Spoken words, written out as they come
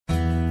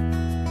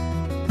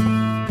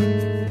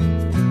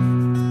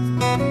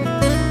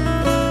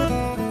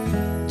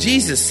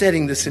Jesus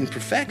setting this in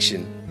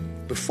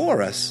perfection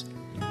before us,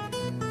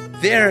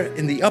 there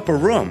in the upper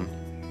room,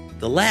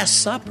 the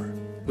Last Supper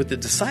with the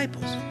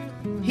disciples,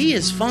 he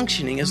is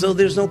functioning as though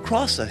there's no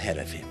cross ahead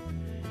of him.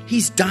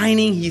 He's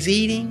dining, he's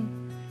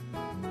eating,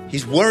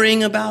 he's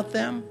worrying about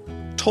them.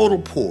 Total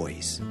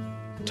poise,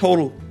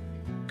 total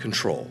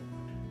control.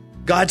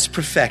 God's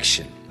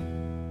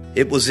perfection.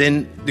 It was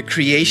in the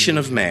creation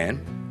of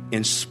man,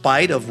 in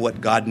spite of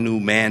what God knew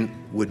man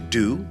would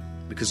do,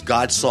 because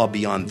God saw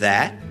beyond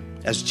that,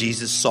 as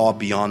Jesus saw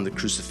beyond the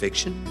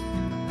crucifixion.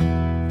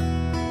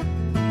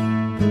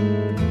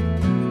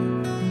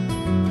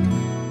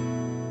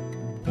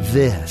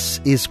 This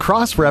is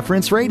Cross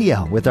Reference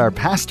Radio with our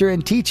pastor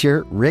and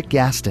teacher, Rick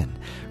Gaston.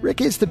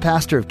 Rick is the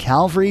pastor of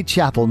Calvary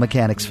Chapel,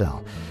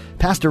 Mechanicsville.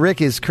 Pastor Rick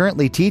is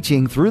currently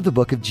teaching through the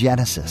book of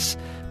Genesis.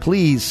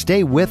 Please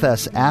stay with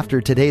us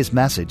after today's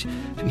message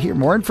to hear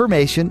more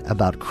information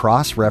about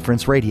Cross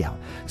Reference Radio,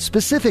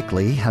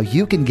 specifically how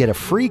you can get a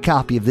free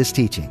copy of this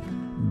teaching.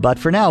 But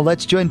for now,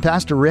 let's join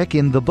Pastor Rick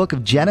in the book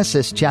of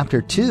Genesis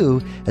chapter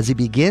 2 as he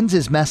begins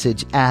his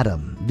message,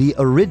 Adam, the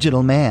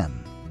Original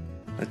Man.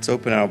 Let's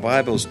open our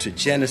Bibles to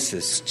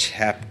Genesis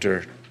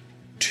chapter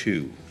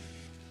 2.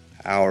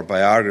 Our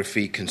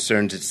biography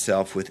concerns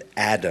itself with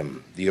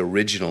Adam, the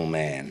original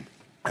man.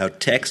 Our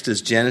text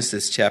is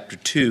Genesis chapter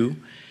 2,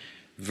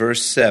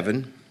 verse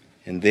 7,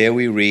 and there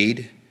we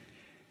read,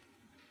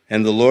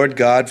 "And the Lord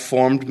God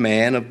formed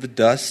man of the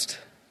dust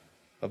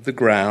of the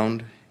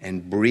ground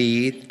and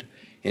breathed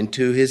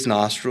into his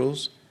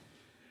nostrils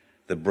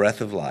the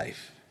breath of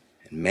life,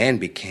 and man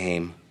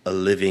became a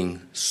living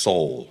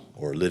soul,"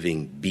 or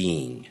living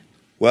being.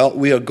 Well,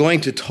 we are going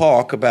to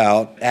talk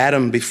about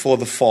Adam before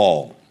the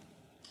fall.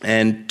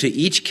 And to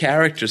each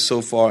character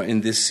so far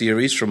in this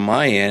series, from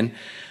my end,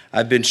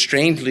 I've been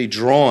strangely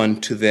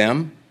drawn to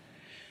them.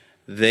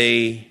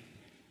 They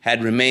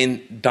had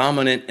remained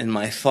dominant in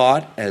my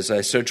thought as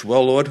I searched,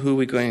 well, Lord, who are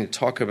we going to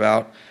talk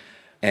about?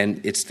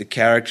 And it's the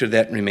character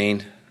that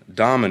remained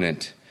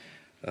dominant.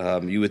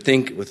 You would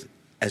think with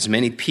as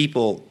many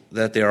people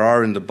that there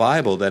are in the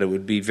Bible that it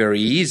would be very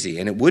easy,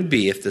 and it would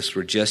be if this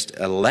were just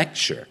a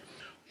lecture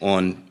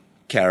on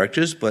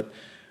characters, but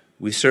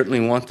we certainly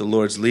want the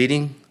Lord's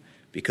leading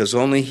because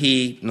only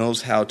He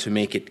knows how to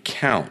make it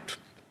count.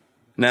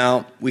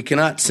 Now, we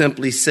cannot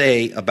simply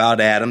say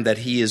about Adam that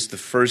he is the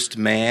first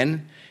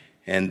man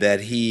and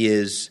that he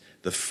is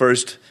the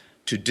first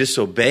to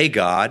disobey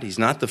God. He's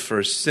not the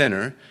first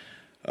sinner.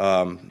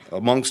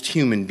 Amongst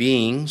human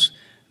beings,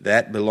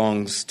 that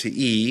belongs to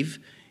Eve.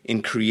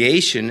 In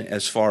creation,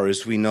 as far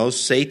as we know,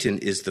 Satan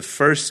is the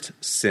first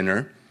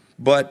sinner.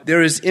 But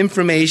there is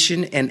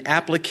information and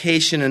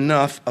application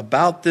enough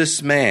about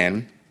this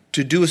man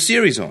to do a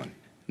series on.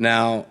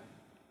 Now,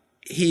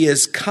 he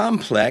is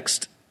complex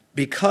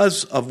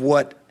because of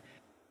what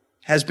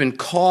has been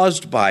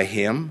caused by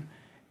him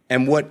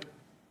and what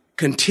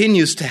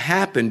continues to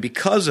happen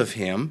because of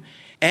him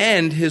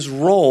and his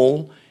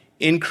role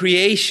in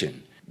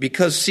creation.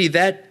 Because, see,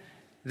 that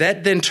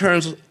then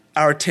turns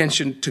our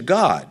attention to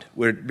God,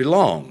 where it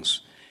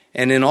belongs.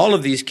 And in all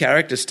of these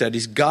character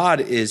studies,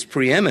 God is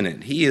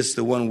preeminent. He is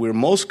the one we're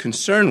most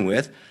concerned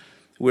with.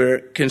 We're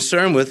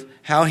concerned with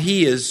how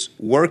He is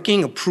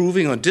working,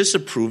 approving, or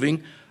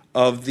disapproving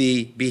of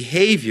the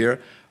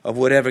behavior of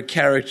whatever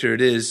character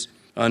it is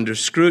under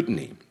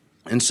scrutiny.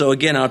 And so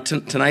again, our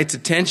tonight's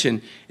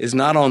attention is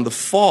not on the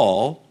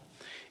fall.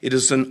 It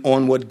is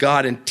on what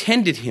God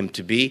intended him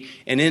to be.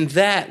 And in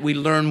that, we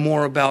learn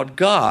more about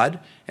God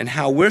and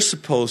how we're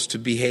supposed to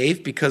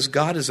behave, because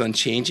God is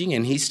unchanging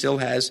and He still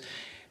has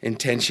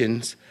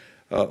intentions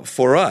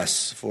for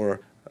us, for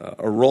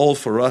a role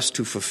for us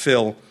to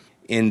fulfill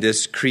in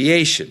this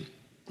creation.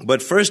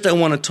 But first, I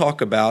want to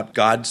talk about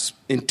God's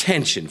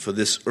intention for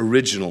this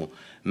original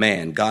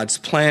man, God's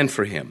plan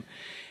for him.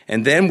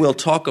 And then we'll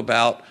talk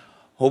about,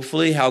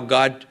 hopefully, how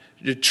God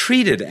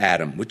treated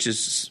Adam, which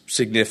is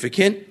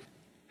significant,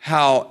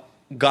 how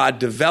God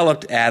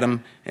developed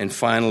Adam, and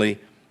finally,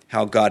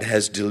 how God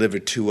has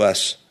delivered to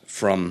us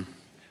from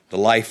the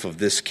life of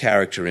this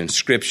character in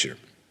Scripture.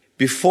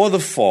 Before the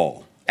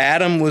fall,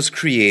 Adam was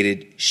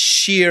created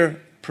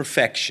sheer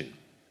perfection.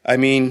 I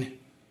mean,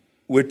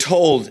 we're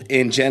told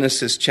in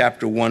Genesis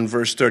chapter 1,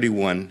 verse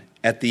 31,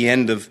 at the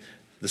end of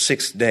the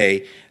sixth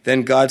day,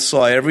 then God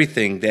saw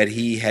everything that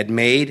He had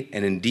made,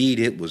 and indeed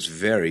it was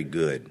very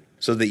good.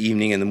 So the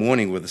evening and the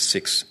morning were the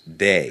sixth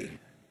day.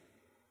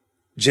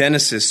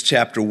 Genesis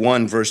chapter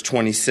 1, verse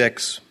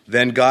 26,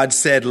 then God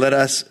said, let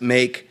us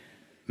make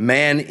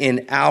man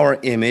in our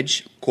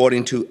image,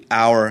 according to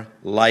our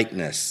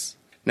likeness.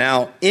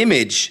 Now,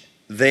 image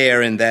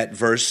there in that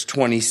verse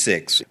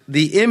 26,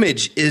 the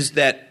image is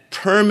that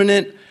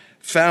permanent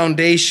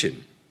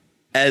foundation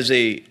as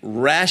a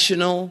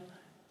rational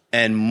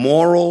and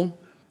moral,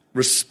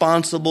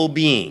 responsible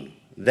being.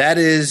 That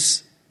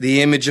is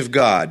the image of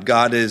God.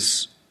 God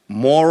is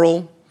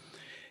moral.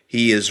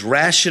 He is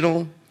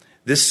rational.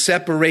 This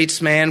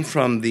separates man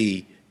from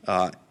the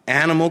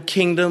animal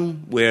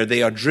kingdom, where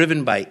they are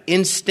driven by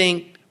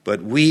instinct,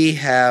 but we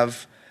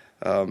have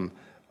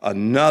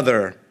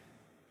another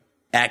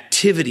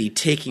activity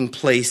taking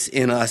place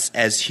in us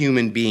as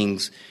human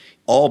beings,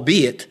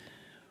 albeit,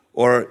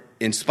 or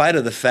in spite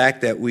of the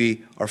fact that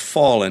we are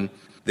fallen,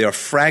 there are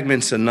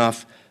fragments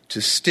enough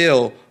to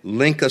still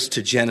link us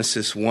to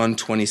Genesis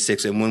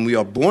 1:26. And when we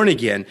are born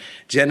again,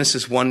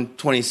 Genesis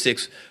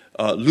 1:26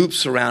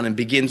 loops around and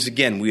begins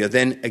again. We are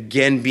then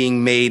again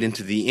being made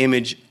into the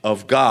image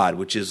of God,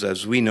 which is,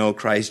 as we know,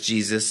 Christ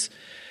Jesus,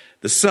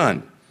 the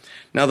Son.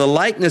 Now, the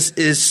likeness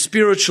is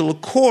spiritual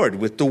accord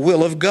with the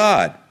will of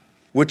God,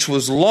 which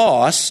was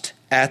lost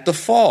at the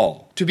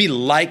fall, to be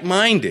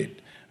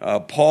like-minded.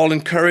 Paul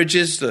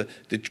encourages the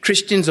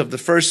Christians of the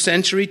first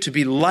century to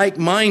be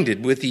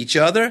like-minded with each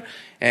other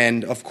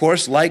and, of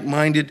course,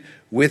 like-minded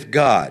with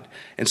God.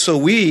 And so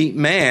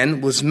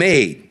man was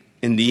made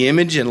in the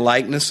image and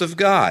likeness of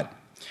God.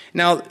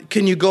 Now,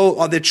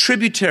 are there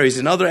tributaries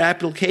and other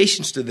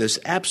applications to this?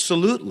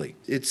 Absolutely.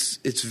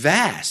 It's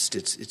vast,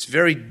 it's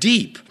very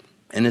deep,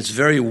 and it's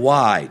very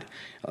wide,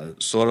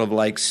 sort of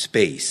like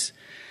space.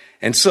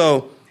 And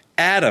so,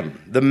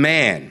 Adam, the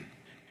man,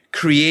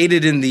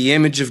 created in the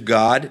image of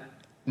God,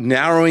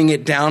 narrowing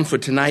it down for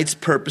tonight's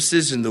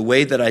purposes in the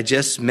way that I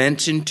just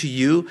mentioned to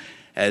you,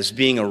 as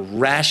being a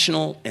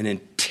rational and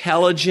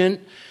intelligent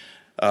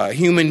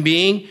human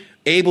being,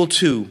 able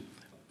to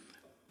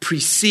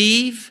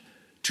perceive,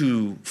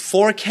 to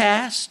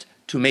forecast,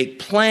 to make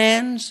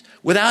plans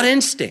without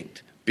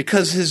instinct,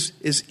 because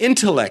his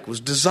intellect was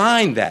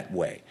designed that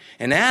way.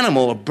 An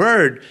animal, a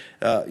bird,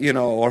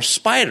 or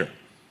spider.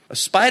 A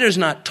spider's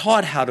not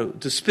taught how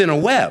to spin a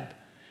web.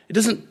 It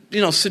doesn't,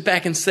 sit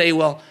back and say,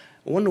 well,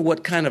 I wonder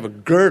what kind of a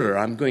girder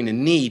I'm going to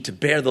need to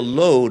bear the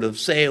load of,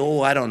 say, a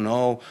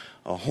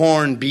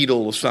horn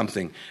beetle or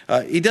something.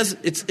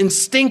 It's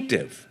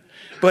instinctive.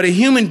 But a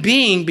human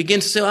being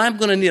begins to say, I'm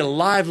going to need a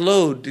live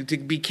load to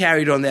be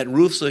carried on that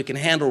roof so it can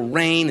handle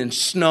rain and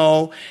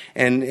snow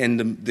and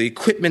the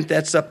equipment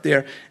that's up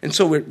there. And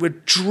so we're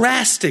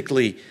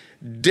drastically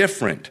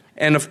different.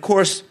 And of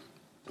course,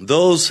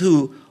 those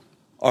who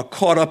are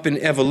caught up in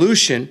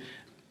evolution,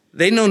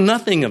 they know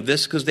nothing of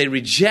this because they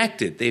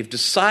reject it. They've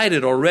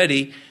decided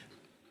already,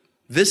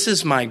 this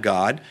is my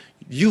God.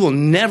 You will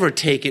never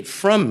take it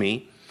from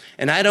me.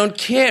 And I don't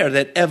care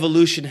that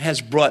evolution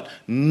has brought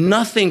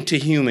nothing to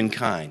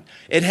humankind.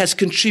 It has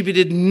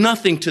contributed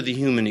nothing to the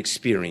human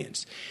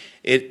experience.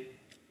 It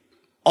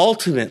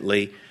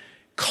ultimately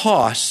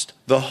cost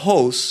the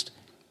host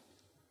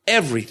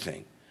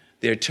everything,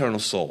 their eternal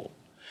soul.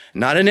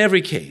 Not in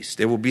every case.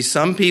 There will be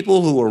some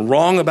people who are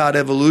wrong about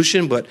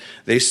evolution, but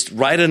they're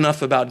right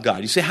enough about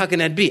God. You say, how can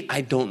that be?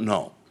 I don't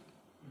know.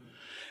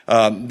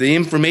 The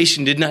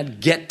information did not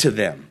get to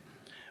them.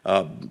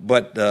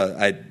 But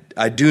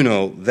I do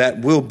know that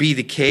will be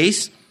the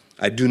case.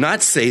 I do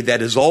not say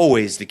that is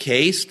always the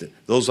case.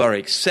 Those are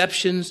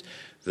exceptions,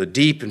 the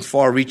deep and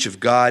far reach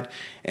of God,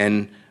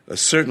 and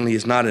certainly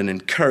is not an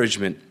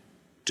encouragement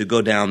to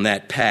go down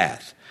that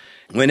path.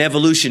 When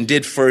evolution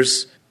did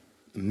first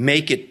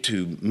make it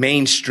to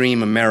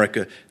mainstream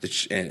America,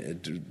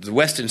 the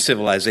Western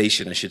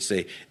civilization, I should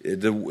say,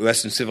 the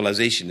Western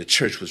civilization, the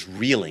church was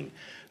reeling,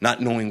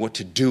 not knowing what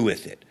to do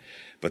with it.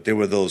 But there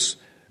were those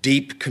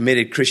deep,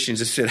 committed Christians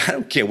that said, I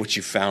don't care what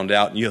you found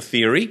out in your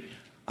theory.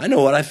 I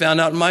know what I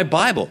found out in my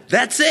Bible.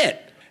 That's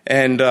it.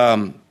 And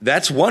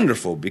that's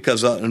wonderful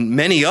because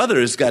many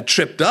others got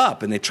tripped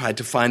up and they tried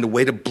to find a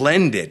way to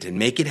blend it and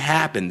make it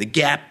happen, the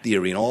gap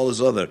theory and all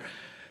this other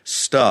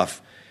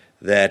stuff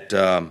that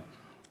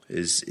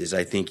is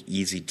I think,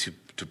 easy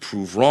to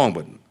prove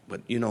wrong.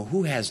 But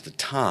who has the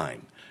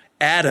time?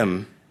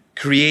 Adam,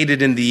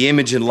 created in the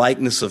image and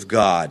likeness of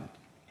God,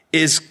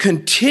 is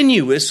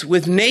continuous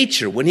with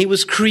nature. When he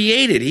was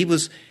created,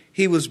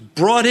 he was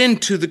brought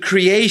into the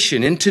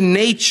creation, into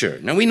nature.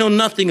 Now, we know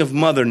nothing of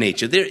Mother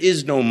Nature. There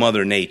is no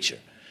Mother Nature.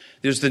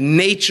 There's the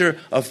nature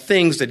of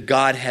things that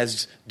God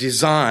has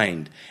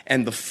designed,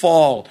 and the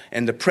fall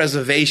and the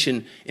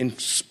preservation in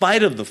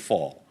spite of the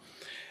fall.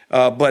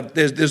 But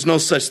there's no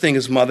such thing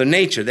as Mother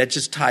Nature. That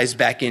just ties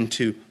back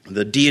into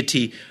the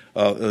deity,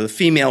 the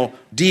female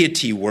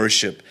deity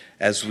worship,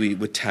 as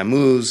with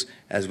Tammuz,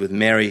 as with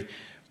Mary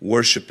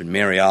worship and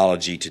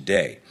Mariology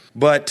today.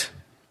 But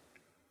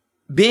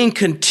being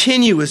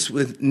continuous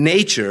with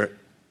nature,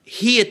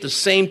 he at the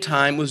same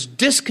time was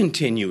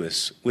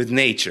discontinuous with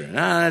nature.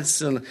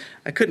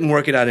 I couldn't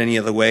work it out any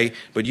other way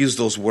but use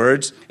those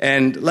words.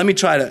 And let me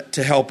try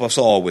to help us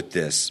all with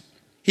this.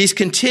 He's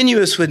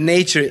continuous with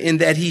nature in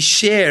that he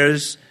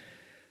shares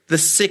the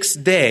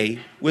sixth day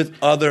with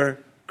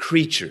other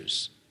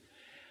creatures.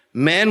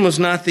 Man was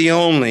not the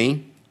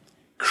only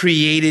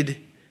created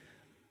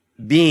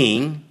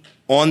being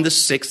on the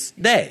sixth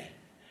day.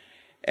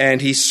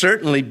 And he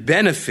certainly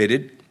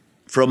benefited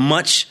from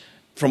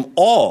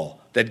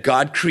all that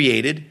God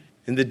created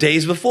in the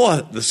days before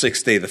the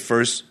sixth day, the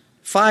first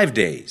 5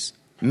 days.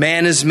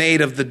 Man is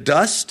made of the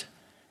dust,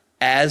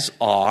 as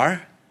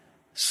are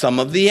some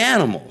of the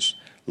animals.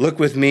 Look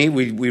with me,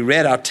 we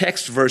read our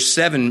text, verse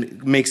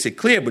 7 makes it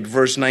clear, but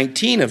verse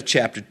 19 of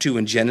chapter 2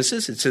 in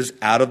Genesis, it says,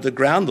 out of the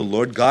ground the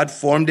Lord God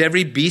formed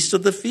every beast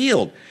of the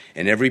field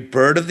and every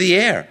bird of the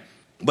air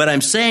But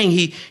I'm saying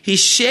he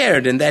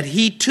shared in that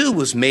he too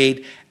was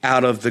made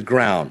out of the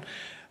ground.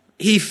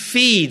 He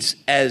feeds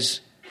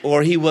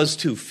he was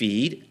to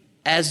feed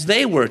as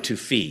they were to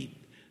feed.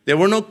 There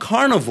were no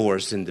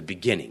carnivores in the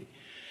beginning.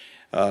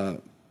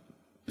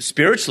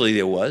 Spiritually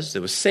there was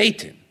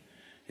Satan,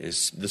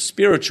 is the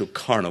spiritual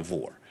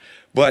carnivore.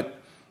 But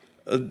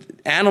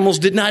animals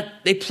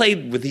they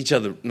played with each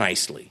other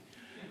nicely.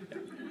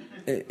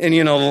 And,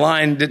 the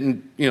lion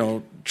didn't,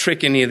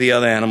 trick any of the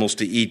other animals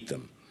to eat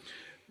them.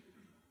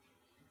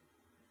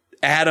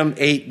 Adam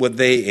ate what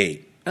they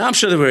ate. And I'm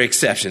sure there were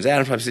exceptions.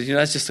 Adam probably said,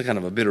 that's just a kind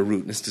of a bitter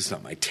root, and it's just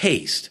not my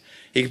taste.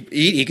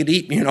 He could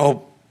eat,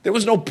 there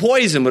was no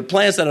poison with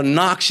plants that are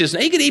noxious.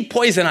 He could eat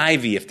poison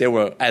ivy if there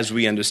were, as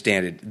we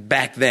understand it,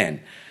 back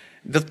then.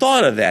 The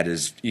thought of that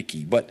is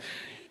icky. But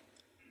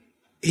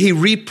he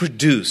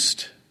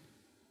reproduced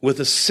with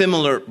a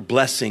similar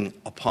blessing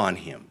upon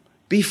him.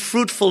 Be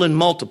fruitful and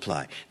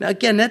multiply. Now,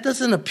 again, that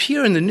doesn't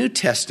appear in the New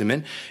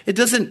Testament. It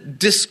doesn't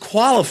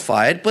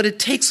disqualify it, but it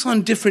takes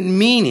on different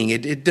meaning.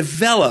 It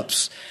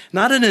develops,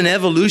 not in an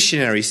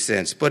evolutionary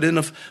sense, but in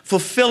a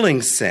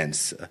fulfilling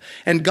sense.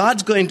 And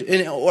God's going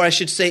to, or I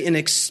should say, an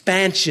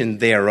expansion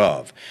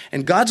thereof.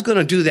 And God's going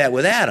to do that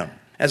with Adam.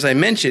 As I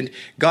mentioned,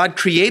 God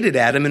created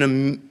Adam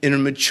in a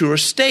mature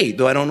state,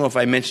 though I don't know if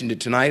I mentioned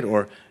it tonight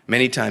or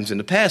many times in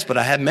the past, but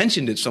I have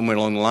mentioned it somewhere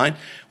along the line.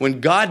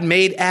 When God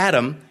made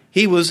Adam,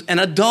 he was an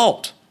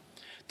adult.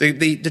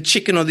 The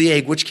chicken or the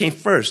egg, which came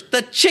first?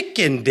 The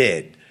chicken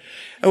did.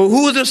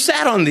 Who would have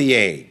sat on the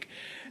egg?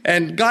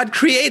 And God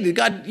created.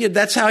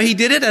 That's how he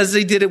did it, as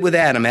he did it with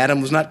Adam.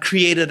 Adam was not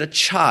created a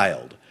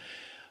child.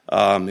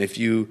 If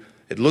you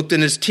had looked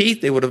in his teeth,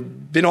 they would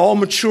have been all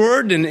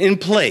matured and in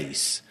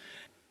place.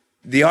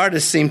 The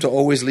artists seem to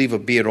always leave a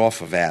beard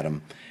off of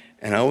Adam,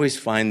 and I always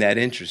find that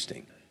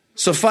interesting.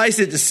 Suffice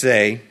it to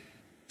say,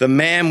 the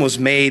man was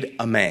made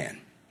a man.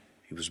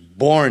 He was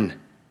born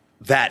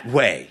that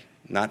way,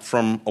 not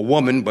from a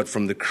woman, but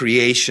from the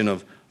creation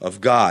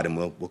of God. And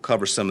we'll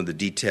cover some of the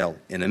detail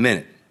in a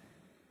minute.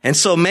 And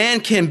so man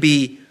can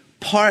be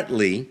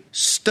partly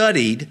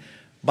studied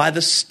by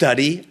the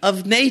study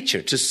of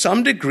nature. To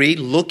some degree,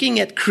 looking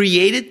at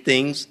created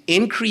things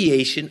in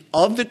creation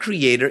of the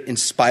Creator, in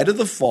spite of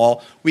the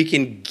fall, we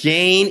can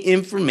gain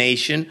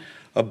information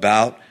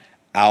about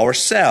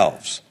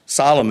ourselves.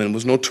 Solomon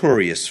was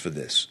notorious for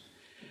this.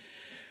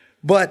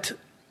 But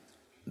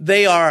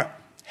they are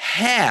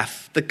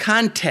half the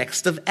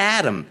context of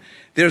Adam.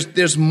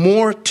 There's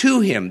more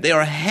to him. They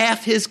are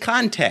half his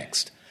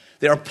context.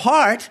 They're a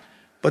part,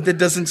 but that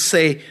doesn't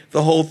say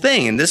the whole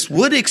thing. And this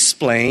would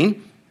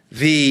explain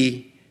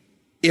the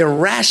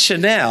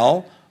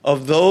irrationale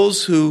of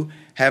those who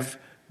have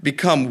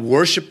become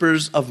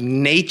worshipers of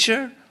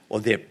nature or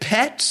their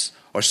pets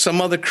or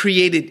some other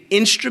created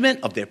instrument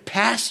of their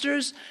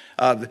pastors.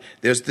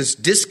 There's this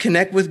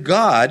disconnect with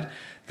God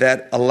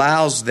that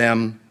allows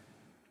them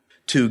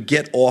to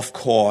get off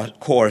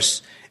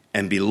course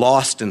and be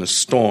lost in a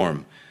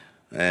storm.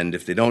 And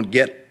if they don't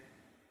get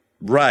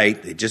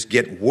right, they just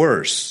get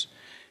worse.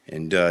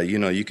 And,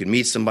 you can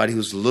meet somebody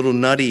who's a little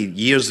nutty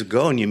years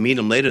ago, and you meet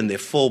them later, and they're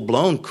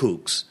full-blown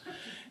kooks.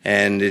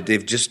 And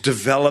they've just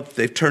developed,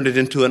 they've turned it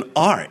into an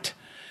art.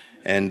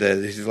 And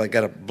they've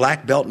got a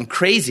black belt in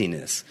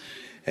craziness.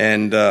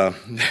 And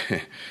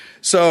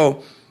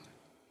so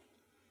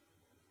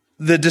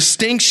the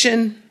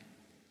distinction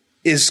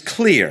is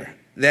clear,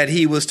 that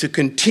he was to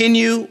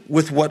continue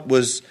with what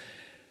was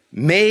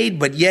made,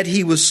 but yet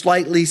he was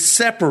slightly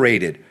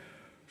separated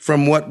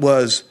from what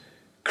was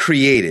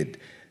created.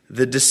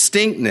 The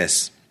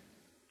distinctness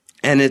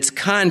and its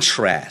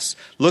contrast.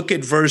 Look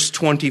at verse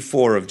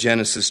 24 of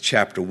Genesis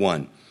chapter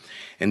 1.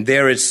 And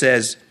there it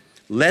says,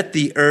 let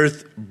the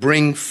earth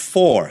bring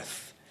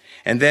forth.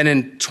 And then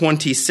in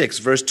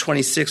verse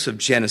 26 of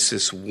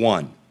Genesis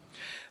 1,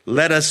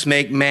 let us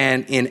make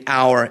man in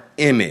our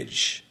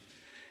image.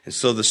 And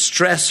so the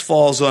stress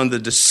falls on the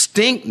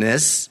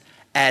distinctness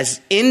as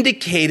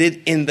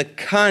indicated in the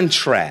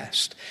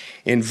contrast.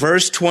 In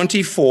verse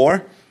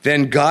 24,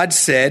 then God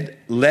said,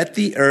 let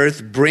the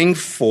earth bring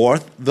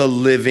forth the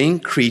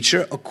living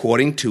creature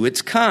according to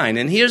its kind.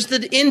 And here's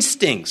the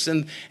instincts,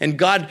 and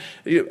God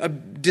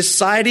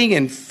deciding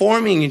and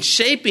forming and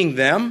shaping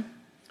them,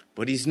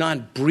 but he's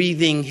not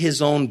breathing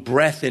his own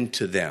breath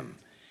into them.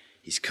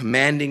 He's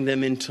commanding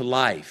them into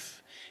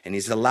life, and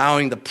he's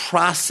allowing the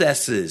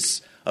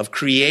processes of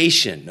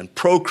creation and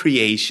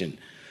procreation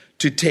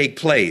to take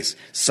place.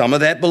 Some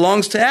of that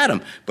belongs to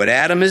Adam, but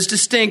Adam is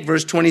distinct.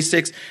 Verse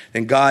 26,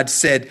 then God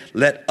said,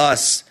 let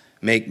us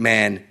make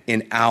man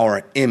in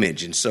our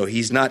image. And so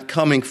he's not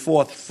coming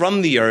forth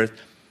from the earth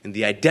in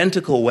the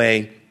identical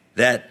way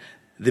that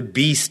the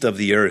beasts of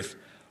the earth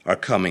are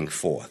coming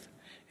forth.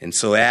 And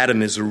so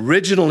Adam is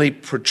originally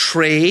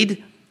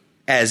portrayed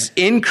as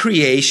in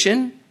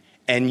creation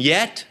and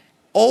yet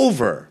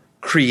over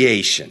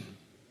creation.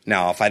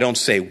 Now, if I don't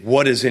say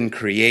what is in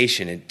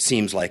creation, it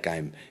seems like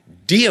I'm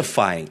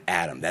deifying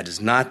Adam. That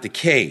is not the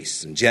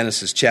case. In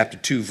Genesis chapter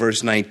 2,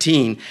 verse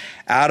 19,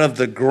 out of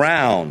the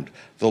ground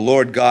the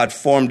Lord God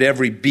formed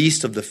every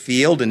beast of the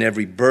field and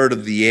every bird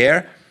of the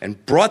air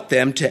and brought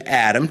them to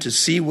Adam to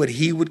see what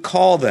he would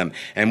call them.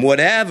 And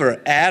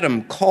whatever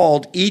Adam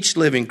called each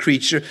living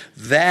creature,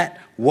 that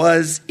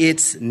was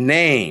its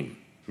name.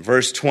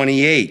 Verse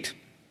 28,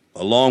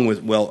 along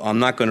with, I'm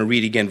not going to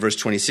read again verse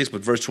 26,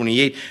 but verse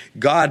 28,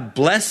 God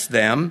blessed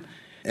them,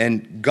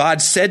 and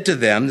God said to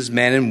them, this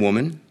man and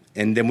woman,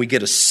 and then we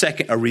get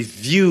a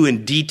review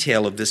in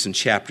detail of this in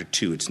chapter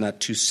 2. It's not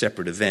two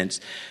separate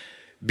events.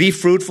 Be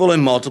fruitful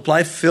and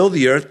multiply, fill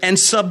the earth and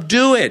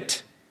subdue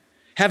it.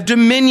 Have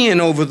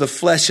dominion over the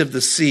flesh of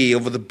the sea,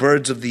 over the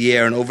birds of the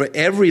air, and over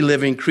every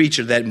living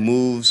creature that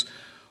moves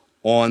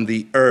on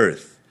the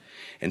earth.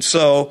 And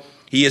so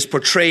he is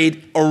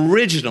portrayed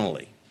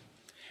originally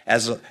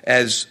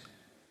as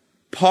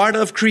part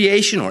of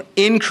creation or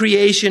in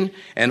creation,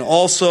 and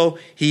also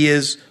he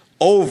is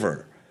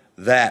over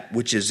that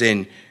which is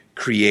in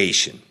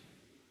creation.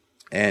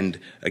 And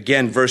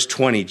again, verse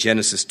 20,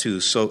 Genesis 2,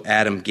 so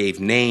Adam gave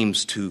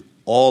names to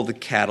all the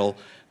cattle,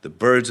 the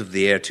birds of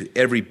the air, to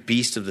every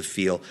beast of the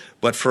field.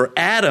 But for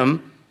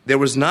Adam, there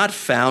was not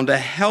found a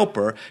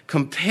helper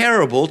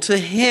comparable to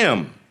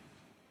him.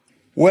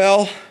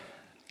 Well,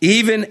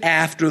 even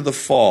after the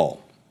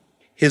fall,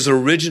 his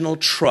original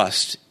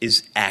trust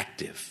is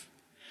active.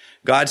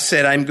 God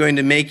said, I'm going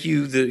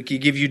to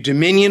give you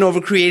dominion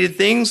over created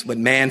things, but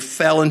man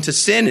fell into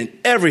sin and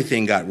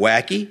everything got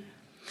wacky.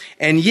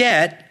 And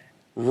yet,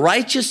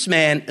 righteous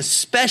man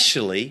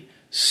especially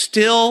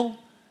still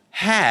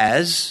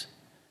has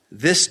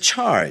this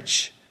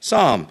charge.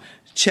 Psalm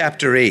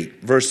chapter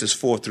 8, verses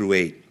 4 through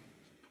 8.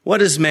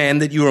 What is man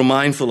that you are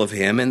mindful of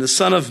him, and the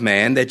son of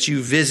man that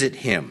you visit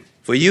him?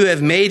 For you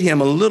have made him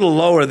a little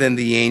lower than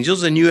the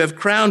angels, and you have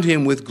crowned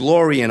him with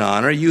glory and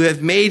honor. You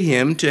have made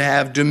him to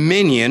have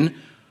dominion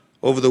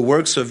over the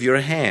works of your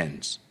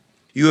hands.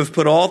 You have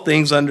put all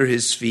things under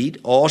his feet,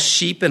 all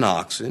sheep and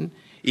oxen,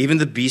 even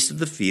the beasts of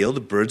the field,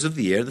 the birds of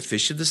the air, the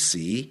fish of the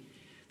sea,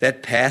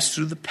 that pass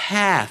through the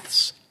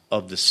paths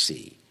of the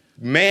sea.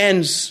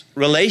 Man's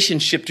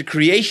relationship to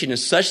creation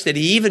is such that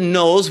he even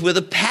knows where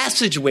the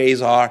passageways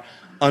are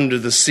under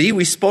the sea.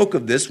 We spoke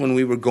of this when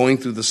we were going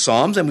through the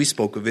Psalms, and we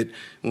spoke of it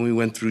when we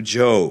went through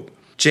Job.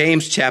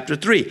 James chapter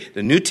 3,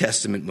 the New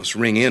Testament must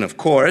ring in, of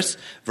course.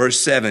 Verse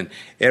 7,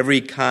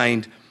 every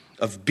kind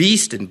of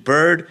beast and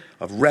bird,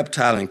 of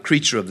reptile and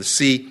creature of the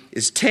sea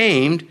is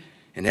tamed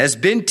and has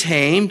been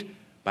tamed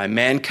by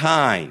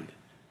mankind.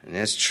 And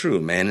that's true.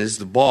 Man is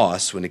the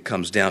boss when it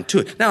comes down to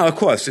it. Now, of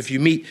course, if you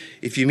meet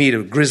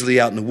a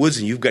grizzly out in the woods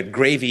and you've got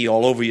gravy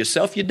all over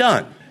yourself, you're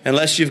done,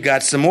 unless you've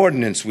got some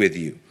ordnance with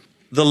you.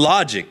 The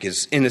logic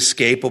is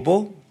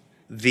inescapable.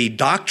 The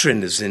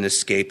doctrine is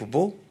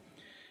inescapable.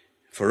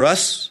 For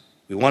us,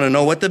 we want to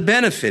know what the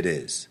benefit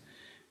is,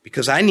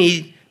 because I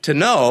need to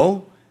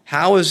know,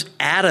 how is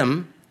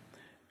Adam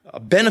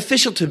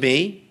beneficial to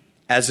me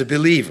as a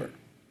believer?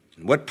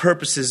 And what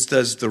purposes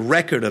does the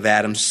record of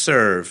Adam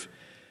serve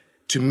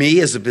to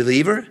me as a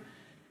believer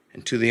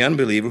and to the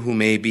unbeliever who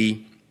may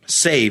be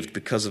saved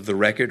because of the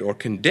record or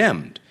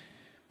condemned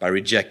by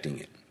rejecting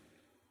it?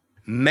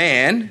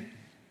 Man,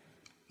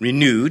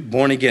 renewed,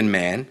 born-again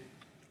man,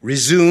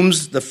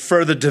 resumes the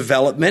further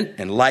development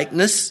and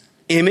likeness,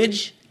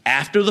 image,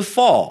 after the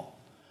fall.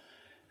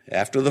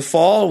 After the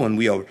fall, when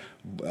we are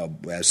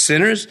as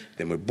sinners,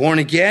 then we're born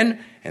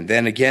again, and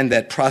then again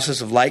that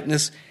process of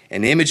likeness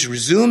and image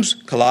resumes.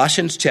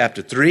 Colossians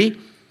chapter 3,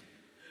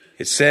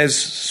 it says,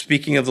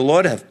 speaking of the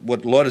Lord,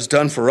 what the Lord has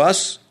done for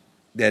us,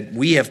 that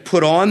we have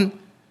put on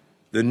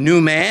the new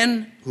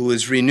man who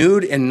is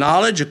renewed in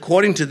knowledge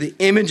according to the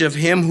image of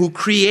him who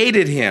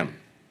created him.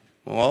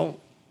 Well,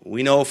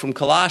 we know from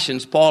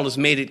Colossians, Paul has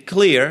made it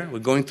clear. We're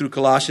going through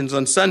Colossians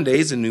on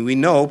Sundays, and we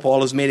know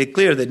Paul has made it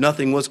clear that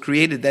nothing was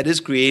created that is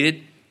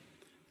created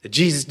that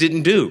Jesus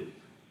didn't do.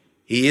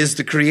 He is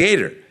the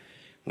creator.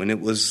 When it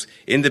was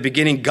in the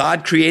beginning,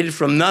 God created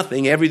from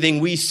nothing. Everything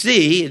we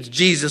see, it's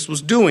Jesus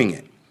was doing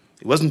it.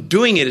 He wasn't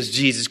doing it as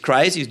Jesus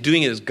Christ. He's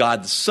doing it as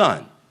God the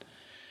Son.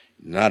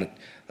 Not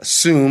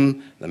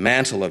assume the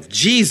mantle of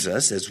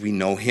Jesus as we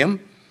know him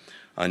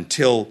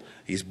until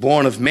he's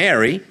born of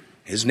Mary.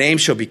 His name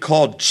shall be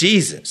called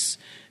Jesus.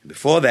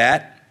 Before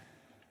that,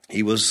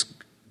 he was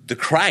the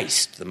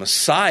Christ, the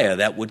Messiah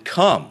that would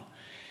come.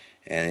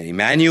 And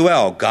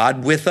Emmanuel,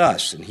 God with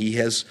us. And he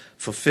has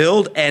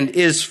fulfilled and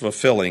is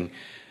fulfilling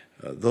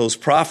those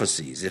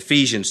prophecies.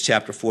 Ephesians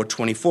chapter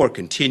 4:24,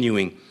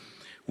 continuing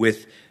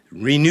with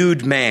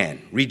renewed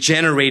man,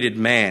 regenerated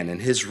man,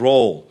 and his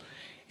role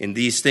in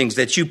these things,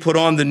 that you put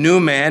on the new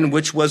man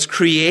which was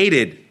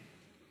created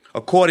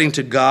according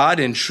to God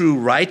in true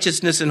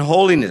righteousness and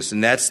holiness.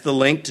 And that's the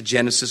link to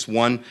Genesis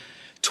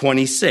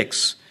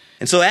 1:26.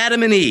 And so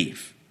Adam and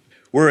Eve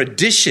were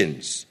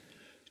additions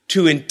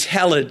to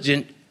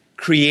intelligent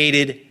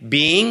created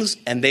beings,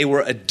 and they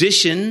were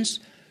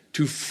additions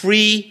to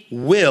free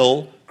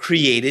will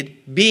created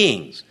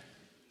beings.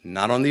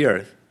 Not on the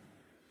earth,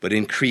 but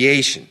in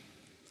creation.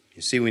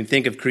 You see, when we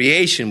think of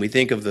creation, we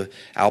think of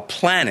our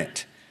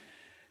planet.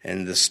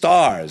 and the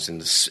stars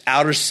and the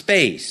outer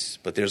space,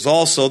 but there's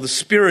also the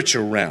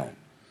spiritual realm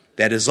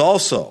that is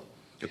also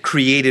a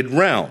created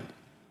realm.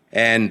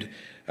 And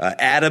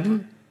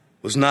Adam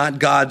was not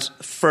God's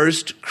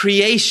first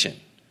creation.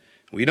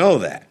 We know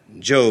that.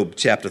 Job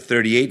chapter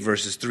 38,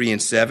 verses 3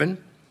 and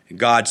 7,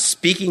 God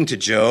speaking to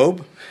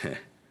Job.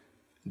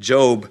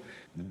 Job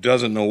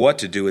doesn't know what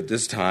to do at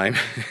this time.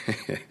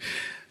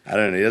 I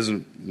don't know, he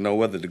doesn't know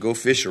whether to go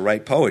fish or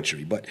write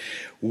poetry. But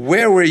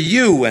where were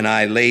you when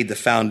I laid the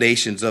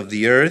foundations of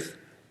the earth?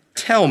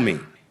 Tell me,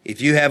 if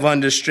you have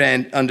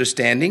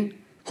understanding,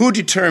 who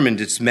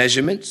determined its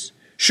measurements?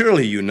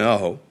 Surely you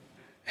know.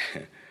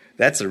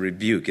 That's a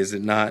rebuke, is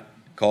it not?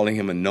 Calling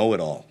him a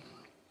know-it-all.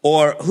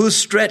 Or who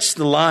stretched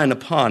the line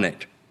upon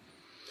it?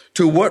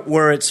 To what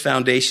were its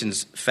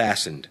foundations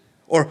fastened?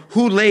 Or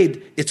who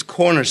laid its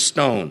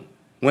cornerstone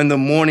when the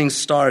morning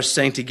stars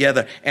sang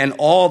together and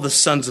all the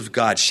sons of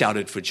God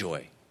shouted for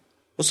joy?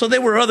 Well, so there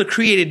were other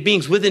created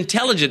beings with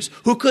intelligence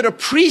who could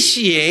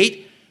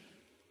appreciate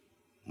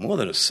more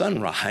than a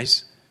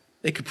sunrise.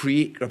 They could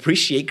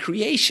appreciate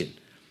creation.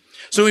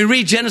 So we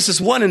read Genesis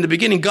 1, in the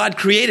beginning, God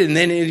created, and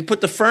then he put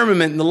the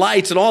firmament and the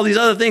lights and all these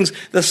other things.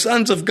 The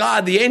sons of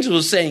God, the angels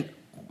were saying,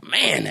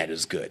 man, that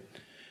is good.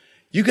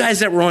 You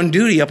guys that were on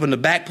duty up in the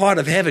back part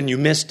of heaven, you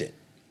missed it.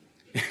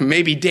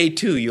 Maybe day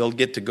 2, you'll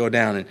get to go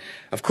down. And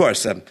of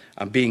course,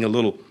 I'm being a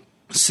little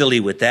silly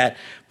with that.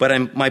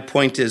 But my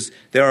point is,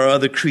 there are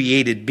other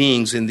created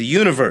beings in the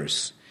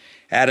universe.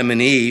 Adam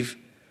and Eve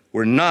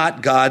were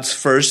not God's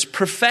first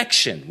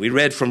perfection. We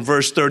read from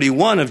verse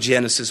 31 of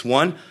Genesis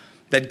 1,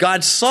 that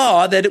God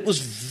saw that it was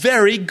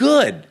very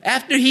good.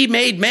 After he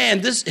made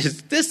man, this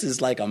is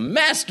like a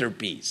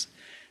masterpiece.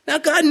 Now,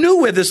 God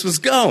knew where this was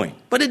going,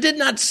 but it did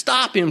not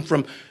stop him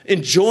from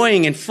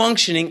enjoying and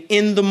functioning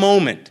in the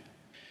moment.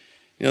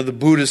 You know, the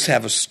Buddhists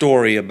have a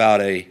story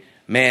about a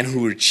man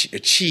who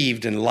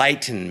achieved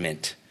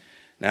enlightenment.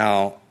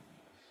 Now,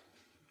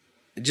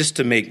 just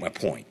to make my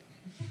point.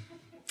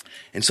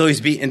 And so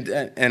he's being,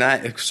 and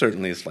I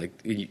certainly, it's like,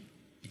 you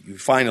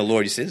find the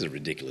Lord, you say, this is a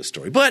ridiculous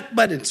story, but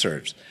it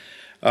serves.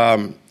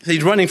 So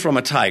he's running from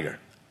a tiger,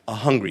 a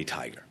hungry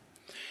tiger.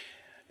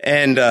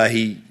 And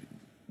he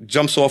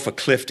jumps off a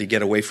cliff to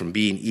get away from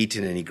being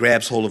eaten, and he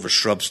grabs hold of a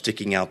shrub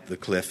sticking out the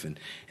cliff. And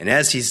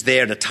as he's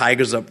there, the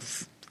tiger's up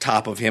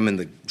top of him and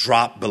the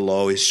drop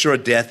below. He's sure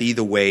of death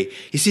either way.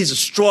 He sees a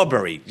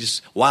strawberry,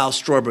 just wild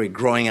strawberry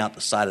growing out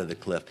the side of the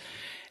cliff.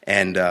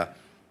 And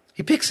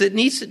he picks it and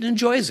eats it and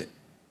enjoys it.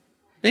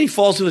 Then he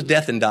falls to his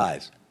death and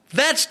dies.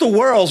 That's the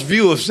world's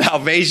view of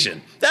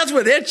salvation. That's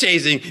what they're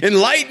chasing.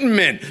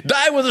 Enlightenment.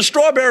 Die with a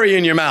strawberry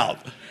in your mouth.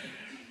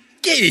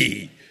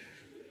 Gee.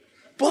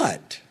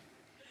 But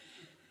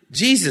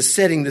Jesus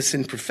setting this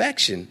in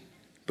perfection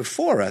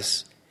before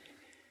us,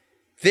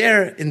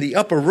 there in the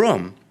upper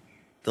room,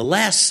 the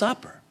Last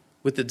Supper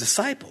with the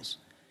disciples,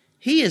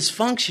 he is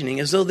functioning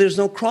as though there's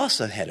no cross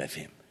ahead of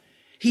him.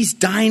 He's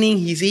dining,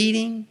 he's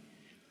eating,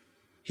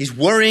 he's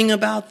worrying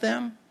about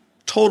them.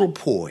 Total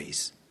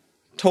poise,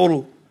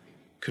 total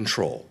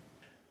control.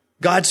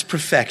 God's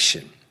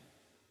perfection.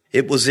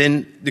 It was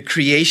in the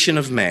creation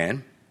of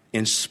man,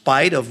 in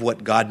spite of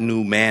what God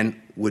knew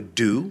man would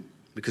do,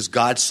 because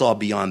God saw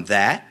beyond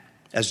that,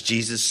 as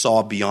Jesus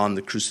saw beyond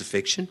the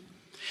crucifixion.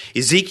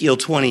 Ezekiel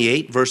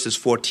 28, verses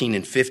 14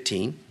 and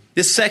 15.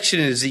 This section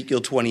in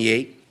Ezekiel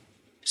 28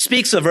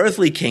 speaks of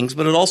earthly kings,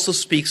 but it also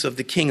speaks of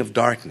the king of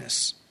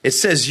darkness. It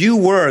says, you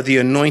were the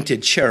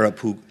anointed cherub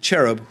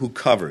who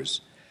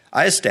covers.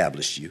 I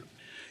established you.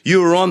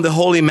 You were on the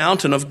holy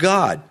mountain of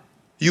God.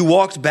 You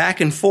walked back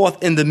and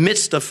forth in the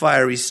midst of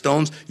fiery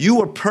stones. You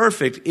were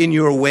perfect in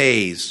your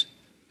ways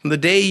from the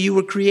day you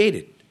were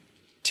created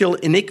till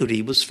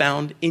iniquity was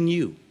found in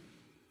you.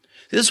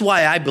 This is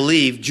why I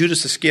believe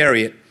Judas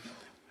Iscariot,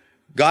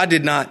 God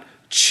did not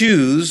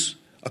choose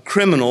a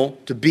criminal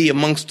to be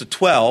amongst the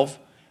 12,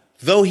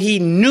 though he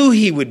knew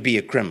he would be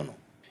a criminal.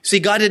 See,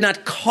 God did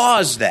not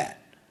cause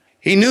that.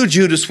 He knew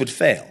Judas would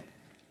fail,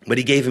 but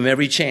he gave him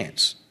every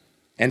chance.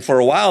 And for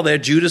a while there,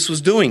 Judas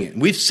was doing it.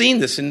 We've seen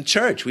this in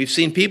church. We've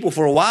seen people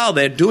for a while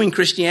there doing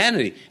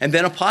Christianity, and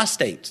then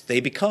apostates they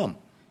become.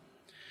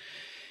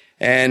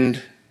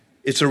 And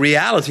it's a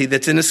reality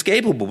that's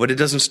inescapable, but it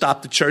doesn't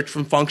stop the church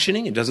from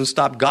functioning. It doesn't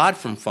stop God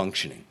from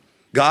functioning.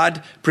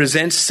 God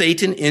presents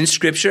Satan in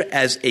Scripture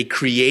as a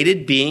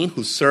created being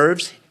who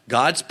serves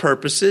God's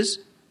purposes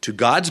to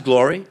God's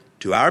glory,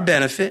 to our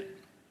benefit.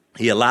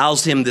 He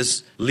allows him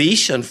this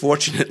leash,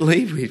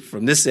 unfortunately,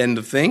 from this end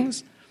of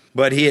things.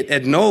 But he,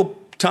 at no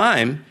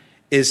time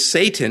is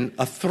Satan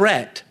a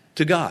threat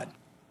to God.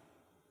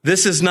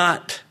 This is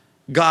not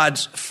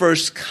God's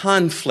first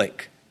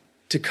conflict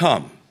to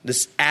come,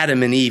 this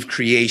Adam and Eve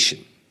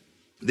creation.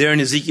 There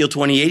in Ezekiel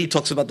 28, he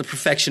talks about the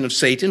perfection of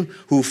Satan,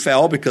 who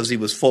fell because he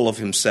was full of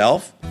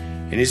himself.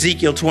 In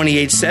Ezekiel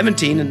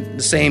 28:17, in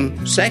the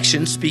same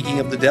section, speaking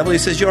of the devil, he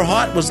says, your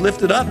heart was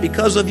lifted up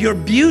because of your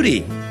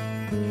beauty.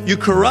 You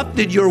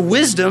corrupted your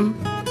wisdom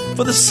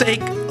for the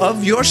sake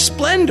of your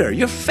splendor.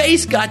 Your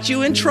face got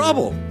you in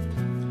trouble.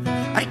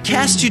 I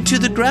cast you to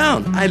the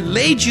ground. I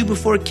laid you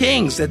before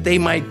kings that they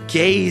might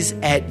gaze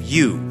at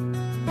you.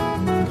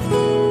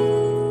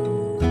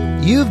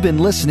 You've been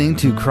listening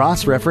to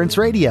Cross Reference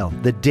Radio,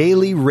 the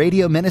daily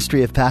radio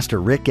ministry of Pastor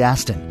Rick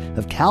Gaston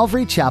of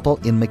Calvary Chapel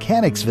in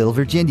Mechanicsville,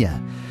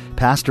 Virginia.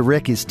 Pastor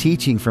Rick is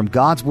teaching from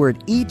God's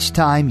Word each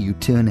time you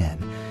tune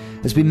in.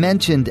 As we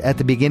mentioned at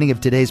the beginning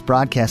of today's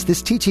broadcast,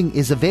 this teaching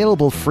is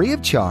available free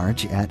of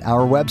charge at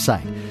our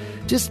website.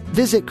 Just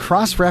visit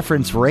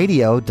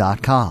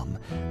crossreferenceradio.com.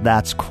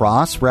 That's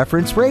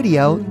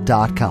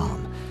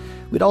crossreferenceradio.com.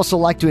 We'd also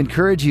like to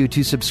encourage you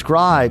to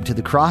subscribe to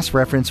the Cross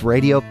Reference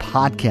Radio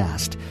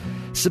podcast.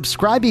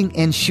 Subscribing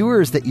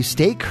ensures that you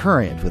stay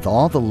current with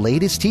all the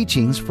latest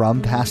teachings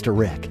from Pastor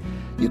Rick.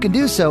 You can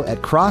do so at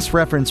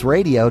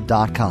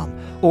crossreferenceradio.com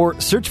or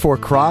search for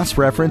Cross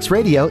Reference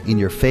Radio in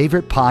your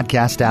favorite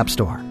podcast app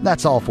store.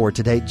 That's all for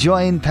today.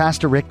 Join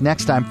Pastor Rick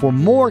next time for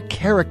more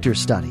character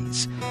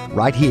studies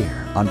right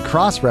here on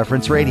Cross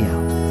Reference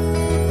Radio.